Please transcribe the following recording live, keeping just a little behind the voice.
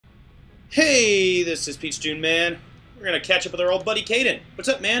Hey, this is Peach June, man. We're gonna catch up with our old buddy Caden. What's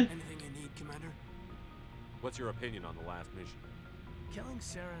up, man? Anything you need, Commander? What's your opinion on the last mission? Killing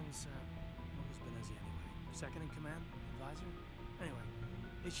Saren's, what was Benezia anyway? Second in command? Advisor? Anyway,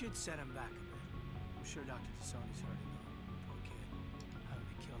 it should set him back a bit. I'm sure Dr. Tassoni's heard it though. Poor kid. Having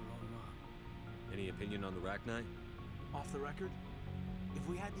to kill her own mom. Any opinion on the Rachni? Off the record, if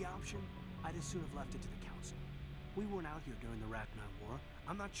we had the option, I'd as soon have left it to the Council. We weren't out here during the Rachni War.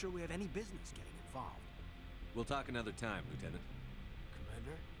 I'm not sure we have any business getting involved. We'll talk another time, Lieutenant.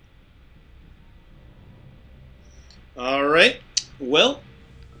 Commander? Alright. Well,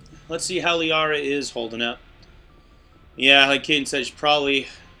 let's see how Liara is holding up. Yeah, like Caden said, she's probably...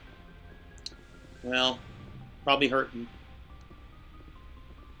 well, probably hurting.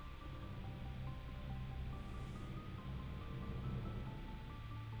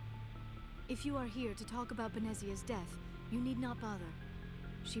 If you are here to talk about Benezia's death, you need not bother.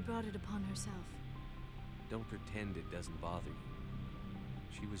 She brought it upon herself. Don't pretend it doesn't bother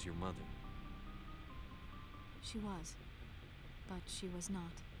you. She was your mother. She was. But she was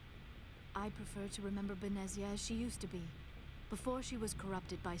not. I prefer to remember Benezia as she used to be, before she was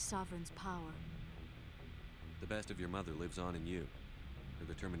corrupted by Sovereign's power. The best of your mother lives on in you. Her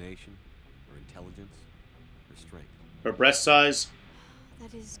determination, her intelligence, her strength. Her breast size?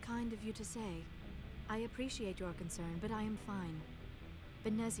 That is kind of you to say. I appreciate your concern, but I am fine.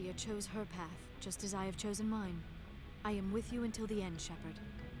 Benezia chose her path, just as I have chosen mine. I am with you until the end, Shepard.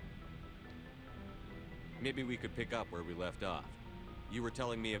 Maybe we could pick up where we left off. You were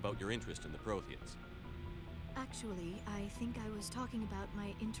telling me about your interest in the Protheans. Actually, I think I was talking about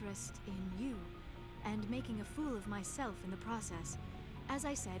my interest in you, and making a fool of myself in the process. As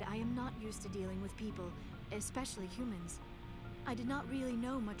I said, I am not used to dealing with people, especially humans. I did not really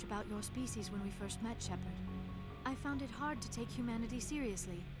know much about your species when we first met, Shepard. I found it hard to take humanity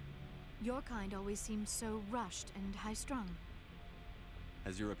seriously. Your kind always seemed so rushed and high-strung.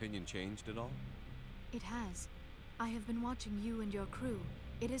 Has your opinion changed at all? It has. I have been watching you and your crew.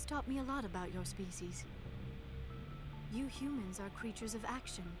 It has taught me a lot about your species. You humans are creatures of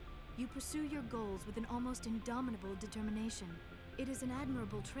action. You pursue your goals with an almost indomitable determination. It is an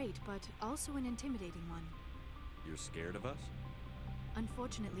admirable trait, but also an intimidating one. You're scared of us?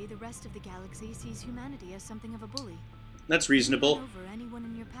 Unfortunately, the rest of the galaxy sees humanity as something of a bully. That's reasonable. Run over anyone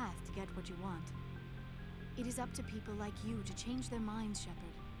in your path to get what you want. It is up to people like you to change their minds, Shepard.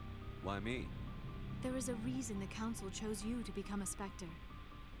 Why me? There is a reason the Council chose you to become a Spectre.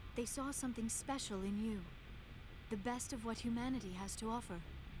 They saw something special in you. The best of what humanity has to offer.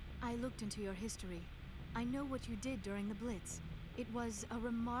 I looked into your history. I know what you did during the Blitz. It was a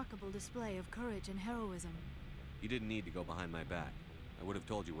remarkable display of courage and heroism. You didn't need to go behind my back. I would have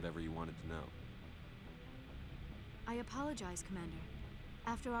told you whatever you wanted to know. I apologize, Commander.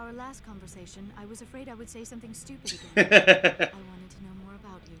 After our last conversation, I was afraid I would say something stupid again. I wanted to know more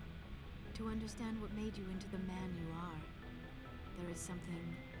about you. To understand what made you into the man you are. There is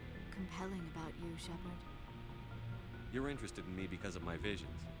something compelling about you, Shepard. You're interested in me because of my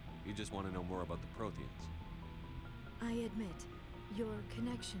visions. You just want to know more about the Protheans. I admit, your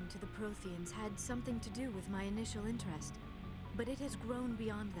connection to the Protheans had something to do with my initial interest, but it has grown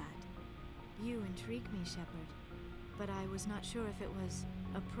beyond that. You intrigue me, Shepard, but I was not sure if it was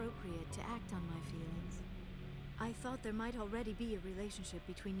appropriate to act on my feelings. I thought there might already be a relationship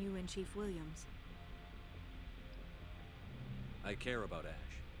between you and Chief Williams. I care about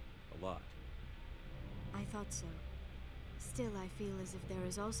Ash. A lot. I thought so. Still, I feel as if there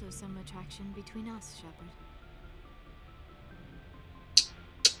is also some attraction between us, Shepard.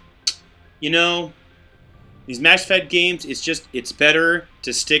 You know, these Mass Effect games, it's better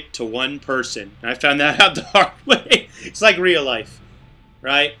to stick to one person. And I found that out the hard way. It's like real life,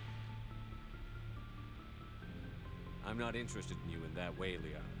 right? I'm not interested in you in that way,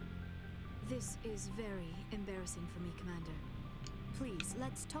 Liara. This is very embarrassing for me, Commander. Please,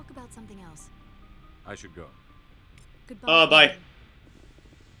 let's talk about something else. I should go. Goodbye.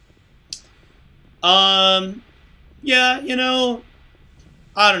 Bye. Yeah, you know,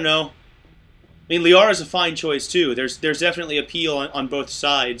 I don't know. I mean, Liara's a fine choice, too. There's definitely appeal on both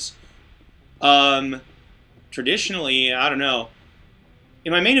sides. Traditionally, I don't know.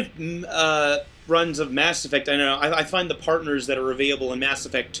 In my main runs of Mass Effect, I know I find the partners that are available in Mass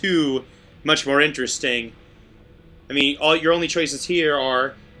Effect 2 much more interesting. I mean, your only choices here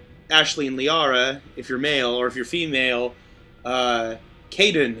are Ashley and Liara, if you're male, or if you're female,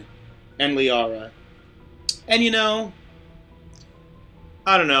 Caden and Liara. And, you know,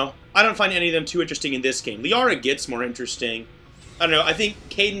 I don't know. I don't find any of them too interesting in this game. Liara gets more interesting. I don't know. I think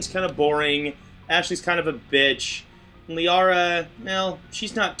Caden's kind of boring. Ashley's kind of a bitch. Liara, well,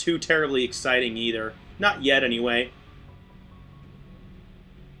 she's not too terribly exciting either. Not yet, anyway.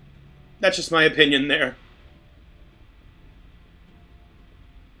 That's just my opinion there.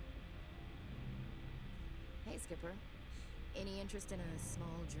 Hey, Skipper. Any interest in a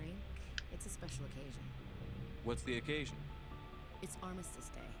small drink? It's a special occasion. What's the occasion? It's Armistice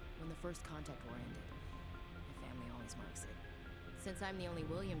Day, when the first contact war ended. My family always marks it. Since I'm the only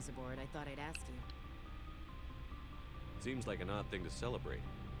Williams aboard, I thought I'd ask you. Seems like an odd thing to celebrate.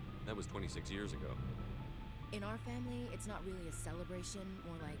 That was 26 years ago. In our family, it's not really a celebration,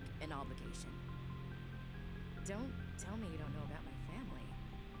 more like an obligation. Don't tell me you don't know about my family.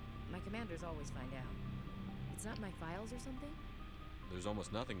 My commanders always find out. It's not in my files or something? There's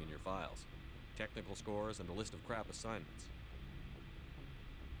almost nothing in your files. Technical scores and a list of crap assignments.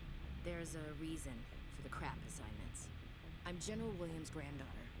 There's a reason for the crap assignments. I'm General Williams'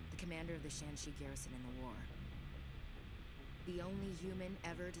 granddaughter, the commander of the Shanxi garrison in the war. The only human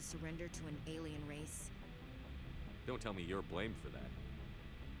ever to surrender to an alien race. Don't tell me you're blamed for that.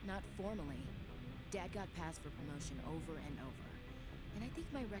 Not formally. Dad got passed for promotion over and over. And I think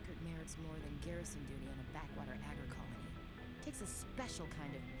my record merits more than garrison duty on a backwater agri colony. Takes a special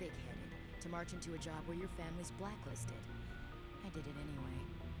kind of big-headed to march into a job where your family's blacklisted. I did it anyway.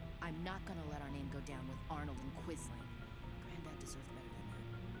 I'm not gonna let our name go down with Arnold and Quisling. Granddad deserved better than that.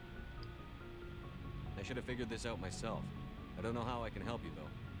 I should have figured this out myself. I don't know how I can help you, though.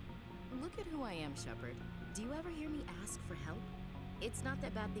 Look at who I am, Shepard. Do you ever hear me ask for help? It's not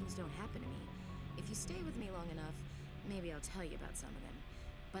that bad things don't happen to me. If you stay with me long enough, maybe I'll tell you about some of them.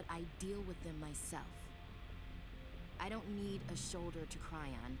 But I deal with them myself. I don't need a shoulder to cry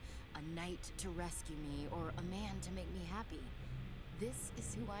on, a knight to rescue me, or a man to make me happy. This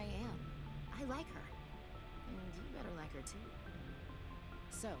is who I am. I like her. And you better like her too.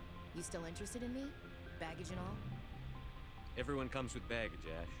 So, you still interested in me? Baggage and all? Everyone comes with baggage,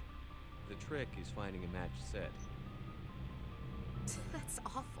 Ash. The trick is finding a matched set. That's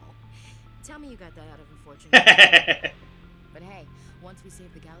awful. Tell me you got that out of a fortune. But hey, once we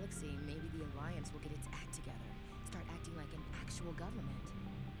save the galaxy, maybe the Alliance will get its act together. Start acting like an actual government.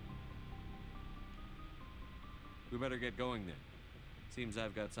 We better get going then. Seems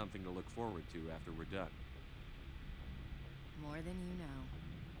I've got something to look forward to after we're done. More than you know.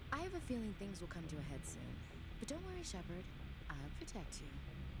 I have a feeling things will come to a head soon. But don't worry, Shepard. I'll protect you.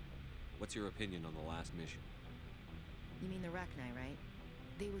 What's your opinion on the last mission? You mean the Rachni, right?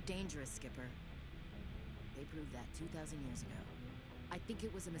 They were dangerous, Skipper. They proved that 2,000 years ago. I think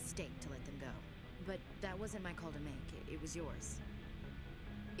it was a mistake to let them go. But that wasn't my call to make. It was yours.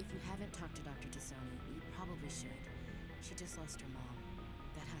 If you haven't talked to Dr. Tassoni, you probably should. She just lost her mom.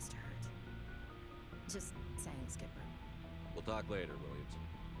 That has to hurt. Just saying, Skipper. We'll talk later, Williams.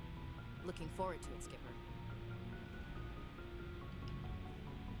 Looking forward to it, Skipper.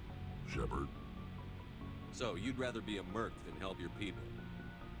 Shepard, So, you'd rather be a merc than help your people?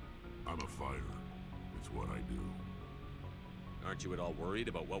 I'm a fighter. It's what I do. Aren't you at all worried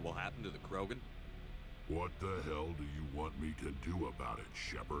about what will happen to the Krogan? What the hell do you want me to do about it,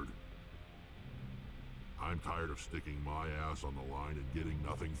 Shepard? I'm tired of sticking my ass on the line and getting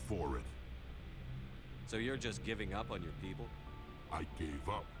nothing for it. So you're just giving up on your people? I gave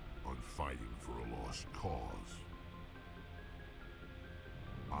up on fighting for a lost cause.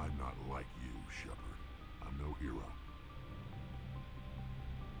 I'm not like you, Shepard. I'm no hero.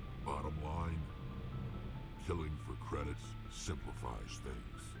 Bottom line, killing for credits simplifies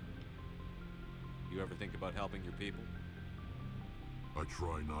things. You ever think about helping your people? I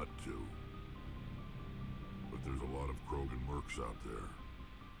try not to. But there's a lot of Krogan mercs out there.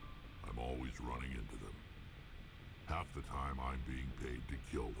 I'm always running into them. Half the time I'm being paid to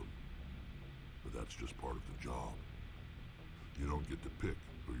kill them. But that's just part of the job. You don't get to pick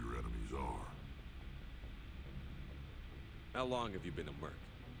who your enemies are. How long have you been a merc?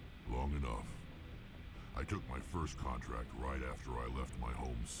 Long enough. I took my first contract right after I left my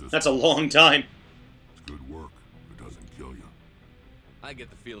home system. That's a long time. It's good work if it doesn't kill you. I get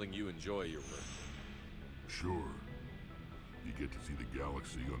the feeling you enjoy your work. Sure. You get to see the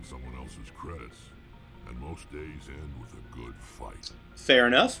galaxy on someone else's credits. And most days end with a good fight. Fair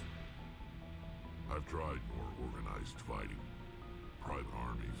enough. I've tried more organized fighting. Private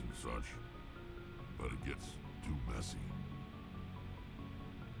armies and such. But it gets too messy.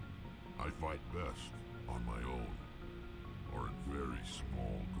 I fight best on my own. Or in very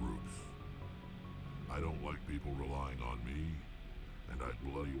small groups. I don't like people relying on me. And I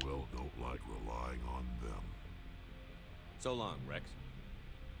bloody well don't like relying on them. So long, Rex.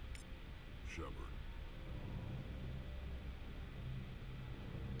 Shepard.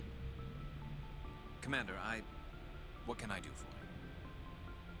 Commander, What can I do for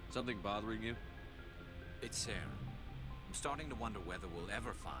you? Something bothering you? It's Sarah. I'm starting to wonder whether we'll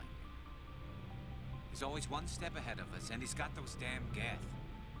ever find him. He's always one step ahead of us, and he's got those damn Geth.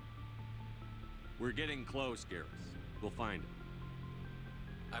 We're getting close, Garrus. We'll find him.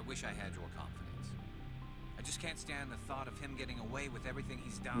 I wish I had your confidence. I just can't stand the thought of him getting away with everything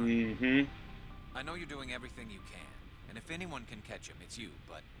he's done. Mm-hmm. I know you're doing everything you can, and if anyone can catch him, it's you,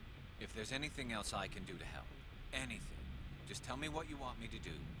 but if there's anything else I can do to help, anything, just tell me what you want me to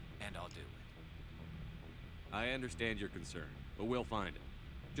do, and I'll do it. I understand your concern, but we'll find him.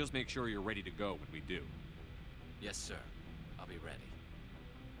 Just make sure you're ready to go when we do. Yes, sir. I'll be ready.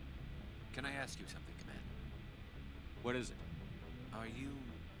 Can I ask you something, Commander? What is it? Are you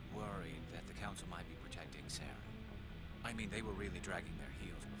worried that the Council might be protecting Sarah? I mean, they were really dragging their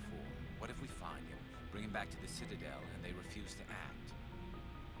heels before. What if we find him, bring him back to the Citadel, and they refuse to act?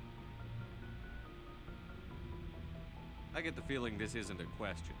 I get the feeling this isn't a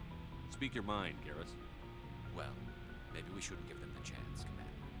question. Speak your mind, Garrus. Well, maybe we shouldn't give them the chance,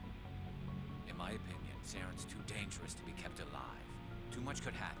 Commander. In my opinion, Saren's too dangerous to be kept alive. Too much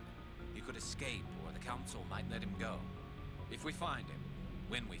could happen. He could escape, or the Council might let him go. If we find him,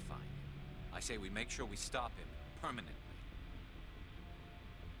 when we find him, I say we make sure we stop him permanently.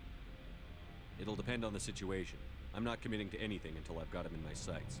 It'll depend on the situation. I'm not committing to anything until I've got him in my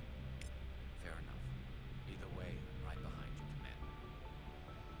sights. Fair enough. Either way, I'm right behind you, Commander.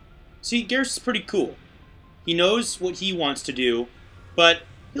 See, Garrus is pretty cool. He knows what he wants to do, but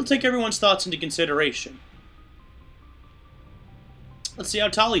he'll take everyone's thoughts into consideration. Let's see how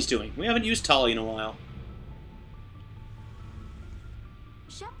Tali's doing. We haven't used Tali in a while.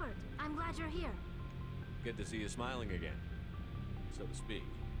 Shepard, I'm glad you're here. Good to see you smiling again, so to speak.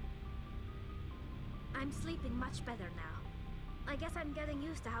 I'm sleeping much better now. I guess I'm getting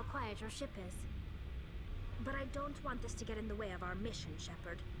used to how quiet your ship is. But I don't want this to get in the way of our mission,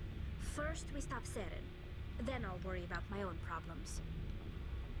 Shepard. First, we stop Saren. Then I'll worry about my own problems.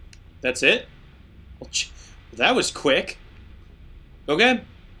 That's it? Well, that was quick. Okay.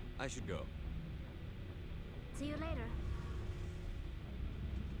 I should go. See you later.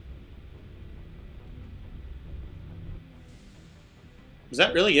 Was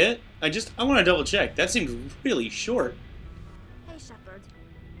that really it? I want to double check. That seemed really short. Hey, Shepard.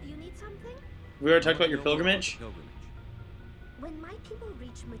 You need something? We already talked about your pilgrimage? When my people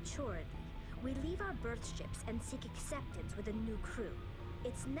reach maturity, we leave our birth ships and seek acceptance with a new crew.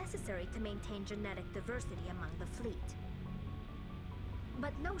 It's necessary to maintain genetic diversity among the fleet.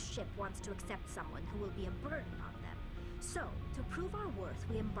 But no ship wants to accept someone who will be a burden on them. So, to prove our worth,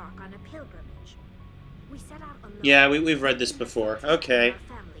 we embark on a pilgrimage. We set out alone. Yeah, we've read this before. Okay.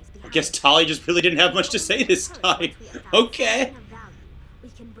 I guess Tali just really didn't have much to say this time. Okay. We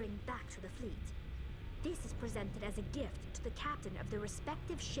can bring back to the fleet. This is presented as a gift to the captain of the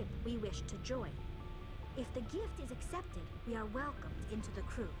respective ship we wish to join. If the gift is accepted, we are welcomed into the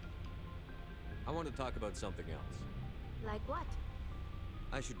crew. I want to talk about something else. Like what?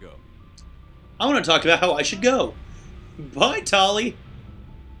 I should go. I want to talk about how I should go. Bye, Tali.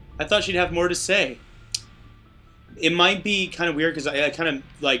 I thought she'd have more to say. It might be kind of weird because I kind of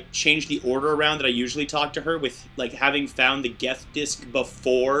like changed the order around that I usually talk to her with, like, having found the Geth disc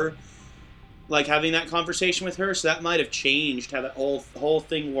before, like, having that conversation with her. So that might have changed how that whole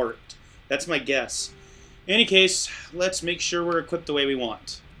thing worked. That's my guess. In any case, let's make sure we're equipped the way we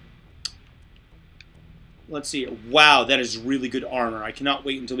want. Let's see. Wow, that is really good armor. I cannot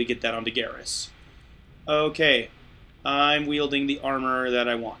wait until we get that onto Garrus. Okay. I'm wielding the armor that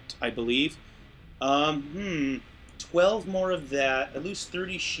I want, I believe. 12 more of that. I lose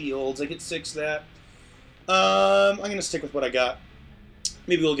 30 shields. I get 6 of that. I'm going to stick with what I got.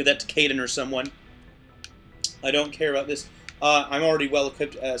 Maybe we'll give that to Caden or someone. I don't care about this. I'm already well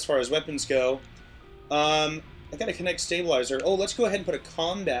equipped as far as weapons go. I got a Kinetic Stabilizer. Oh, let's go ahead and put a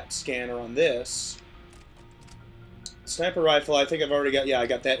combat scanner on this. Sniper rifle, I think I've already got... Yeah, I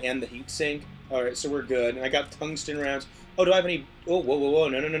got that and the heat sink. Alright, so we're good. And I got tungsten rounds. Oh, do I have any... Oh, whoa, whoa, whoa.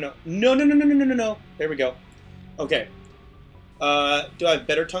 No, no, no, no. No, no, no, no, no, no, no, no. There we go. Okay. Do I have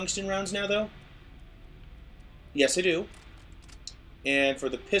better tungsten rounds now, though? Yes, I do. And for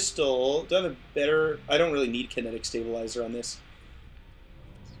the pistol, do I have a better... I don't really need Kinetic Stabilizer on this.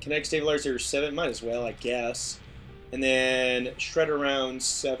 Kinetic Stabilizer 7, might as well, I guess. And then Shredder round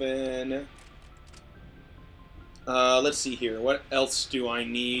 7. Let's see here. What else do I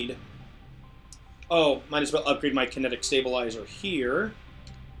need? Oh, might as well upgrade my Kinetic Stabilizer here.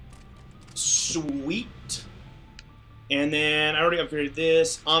 Sweet. And then I already upgraded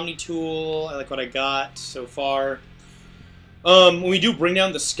this. Omni Tool, I like what I got so far. When we do bring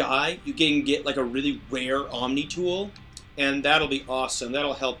down the sky, you can get like a really rare Omni tool, and that'll be awesome.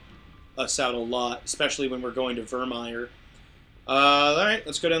 That'll help us out a lot, especially when we're going to Vermeer. Alright,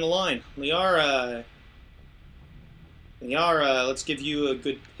 let's go down the line. Liara, let's give you a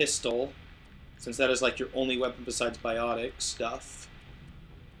good pistol, since that is like your only weapon besides biotic stuff.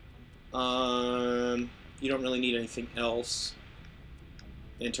 You don't really need anything else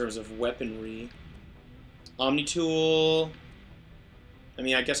in terms of weaponry. Omni tool. I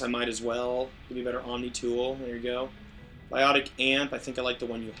mean, I guess I might as well give you a better Omni tool. There you go. Biotic amp. I think I like the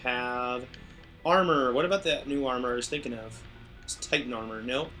one you have. Armor. What about that new armor I was thinking of? It's Titan armor.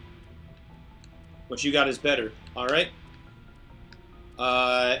 No. What you got is better. All right.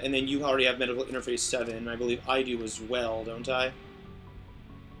 And then you already have medical interface 7. I believe I do as well, don't I?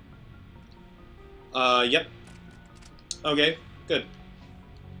 Yep. Okay, good.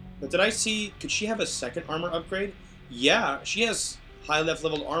 But did I see... Could she have a second armor upgrade? Yeah, she has high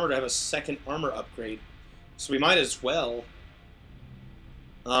leveled armor to have a second armor upgrade. So we might as well.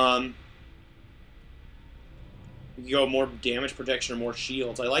 We can go more damage protection or more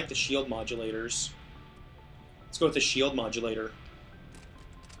shields. I like the shield modulators. Let's go with the shield modulator.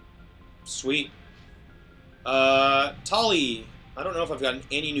 Sweet. Tali. I don't know if I've gotten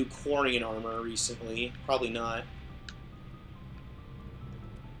any new Quarian armor recently. Probably not.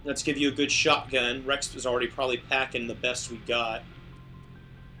 Let's give you a good shotgun. Rex was already probably packing the best we got.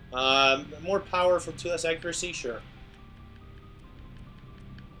 More power for 2 less accuracy? Sure.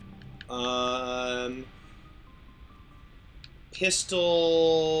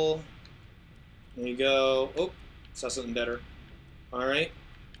 Pistol. There you go. Oh, saw something better. Alright.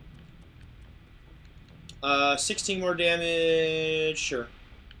 16 more damage. Sure.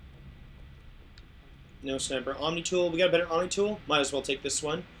 No sniper. Omni tool. We got a better Omni tool. Might as well take this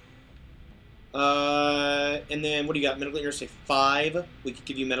one. And then what do you got? Medical interface 5. We could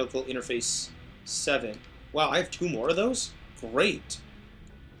give you medical interface 7. Wow, I have 2 more of those? Great.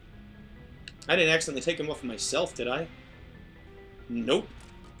 I didn't accidentally take them off of myself, did I? Nope.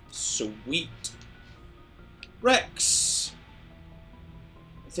 Sweet. Rex.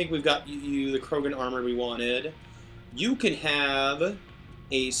 I think we've got you the Krogan armor we wanted. You can have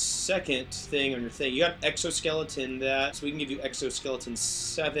a second thing on your thing. You got exoskeleton that, so we can give you exoskeleton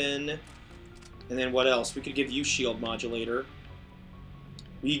 7. And then what else? We could give you shield modulator.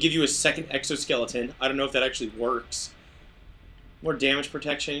 We could give you a second exoskeleton. I don't know if that actually works. More damage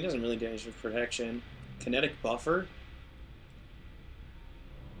protection. He doesn't really damage protection. Kinetic buffer.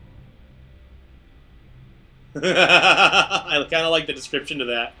 I kind of like the description to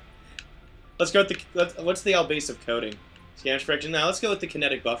that. Let's go with the... what's the albasive coding? Damage protection. Now let's go with the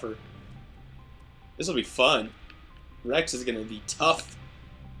kinetic buffer. This will be fun. Rex is going to be tough.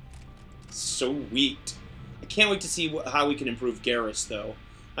 Sweet. I can't wait to see how we can improve Garrus, though.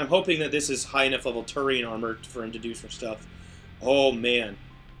 I'm hoping that this is high enough level Turian armor for him to do some stuff. Oh, man.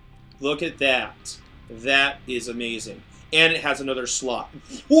 Look at that. That is amazing. And it has another slot.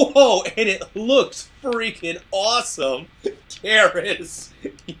 Whoa! And it looks freaking awesome! Garrus!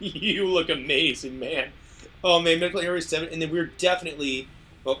 You look amazing, man. Oh, man. Medical Area 7. And then we're definitely...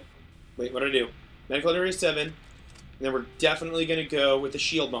 Oh, wait. What did I do? Medical Area 7. And then we're definitely going to go with the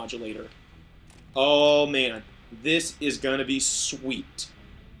shield modulator. Oh, man. This is going to be sweet.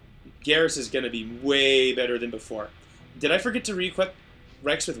 Garrus is going to be way better than before. Did I forget to re-equip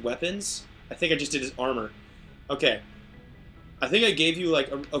Rex with weapons? I think I just did his armor. Okay. I think I gave you,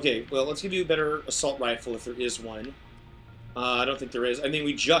 like... okay, well, let's give you a better assault rifle if there is one. I don't think there is. I mean,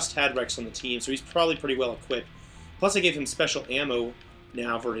 we just had Rex on the team, so he's probably pretty well equipped. Plus, I gave him special ammo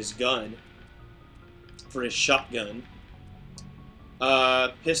now for his gun. For his shotgun.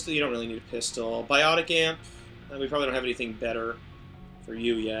 Pistol, you don't really need a pistol. Biotic amp, we probably don't have anything better for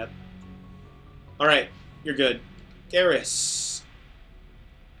you yet. Alright, you're good. Garrus.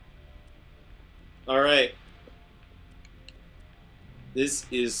 Alright. This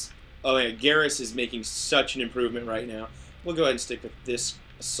is... oh yeah, Garrus is making such an improvement right now. We'll go ahead and stick with this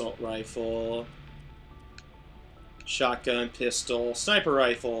assault rifle. Shotgun, pistol, sniper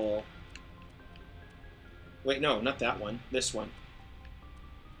rifle. Wait, no, not that one. This one.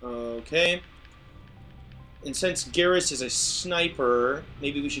 Okay. And since Garrus is a sniper,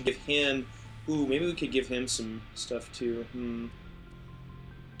 maybe we should give him... ooh, maybe we could give him some stuff too.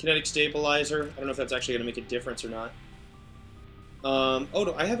 Kinetic stabilizer. I don't know if that's actually going to make a difference or not. Oh,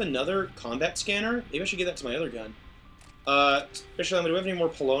 do I have another combat scanner? Maybe I should give that to my other gun. Special, do we have any more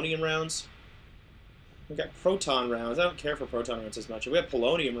polonium rounds? We've got proton rounds. I don't care for proton rounds as much. If we have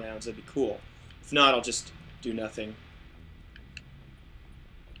polonium rounds, that'd be cool. If not, I'll just do nothing.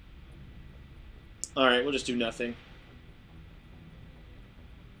 Alright, we'll just do nothing.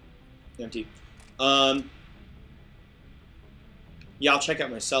 empty. Yeah, I'll check out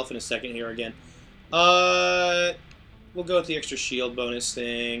myself in a second here again. We'll go with the extra shield bonus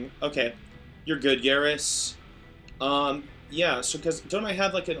thing. Okay, you're good, Garrus. Yeah, so because don't I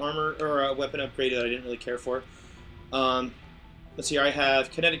have like an armor or a weapon upgrade that I didn't really care for? Let's see, I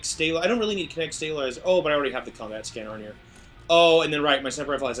have kinetic stabilizer. I don't really need kinetic stabilizer. Oh, but I already have the combat scanner on here. Oh, and then right, my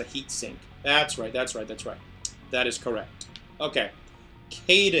sniper rifle has a heat sink. That's right, that's right, that's right. That is correct. Okay,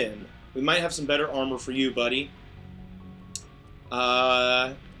 Caden, we might have some better armor for you, buddy.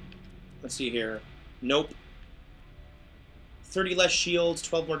 Let's see here. Nope. 30 less shields,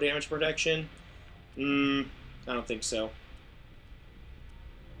 12 more damage protection. I don't think so.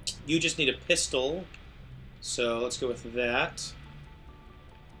 You just need a pistol. So let's go with that.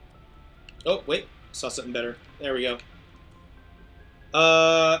 Oh, wait. Saw something better. There we go.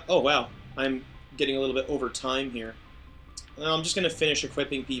 Oh, wow. I'm getting a little bit over time here. Well, I'm just going to finish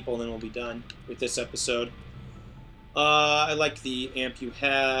equipping people and then we'll be done with this episode. I like the amp you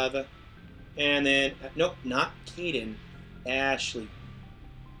have. And then, nope, not Caden. Ashley.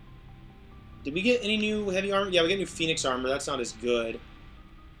 Did we get any new heavy armor? Yeah, we got new Phoenix armor. That's not as good.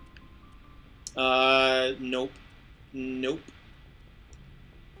 Nope. Nope.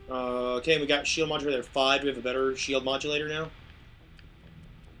 Okay, we got shield modulator 5. Do we have a better shield modulator now?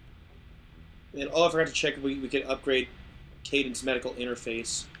 And oh, I forgot to check if we could upgrade Caden's medical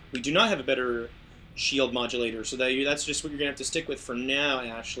interface. We do not have a better shield modulator, so that's just what you're going to have to stick with for now,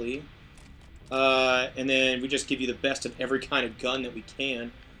 Ashley. And then we just give you the best of every kind of gun that we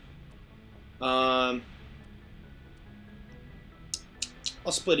can. I'll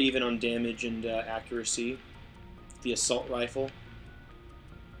split even on damage and accuracy. The assault rifle.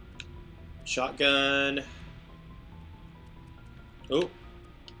 Shotgun. Oh,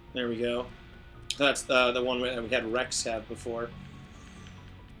 there we go. That's the one that we had Rex have before.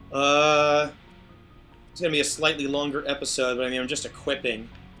 It's going to be a slightly longer episode, but I mean, I'm just equipping.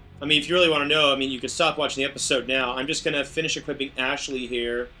 I mean, if you really want to know, I mean, you can stop watching the episode now. I'm just going to finish equipping Ashley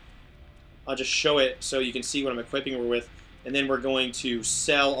here. I'll just show it so you can see what I'm equipping her with. And then we're going to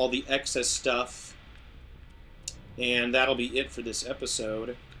sell all the excess stuff. And that'll be it for this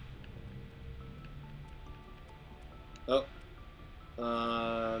episode. Oh.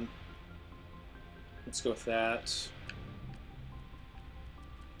 Let's go with that.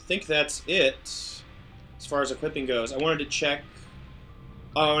 I think that's it as far as equipping goes. I wanted to check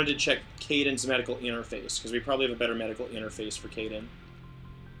Caden's medical interface, because we probably have a better medical interface for Caden.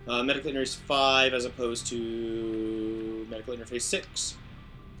 Medical interface 5 as opposed to medical interface 6.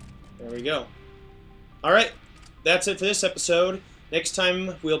 There we go. Alright, that's it for this episode. Next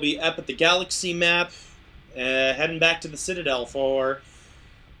time we'll be up at the galaxy map, heading back to the Citadel for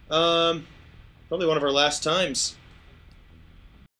probably one of our last times.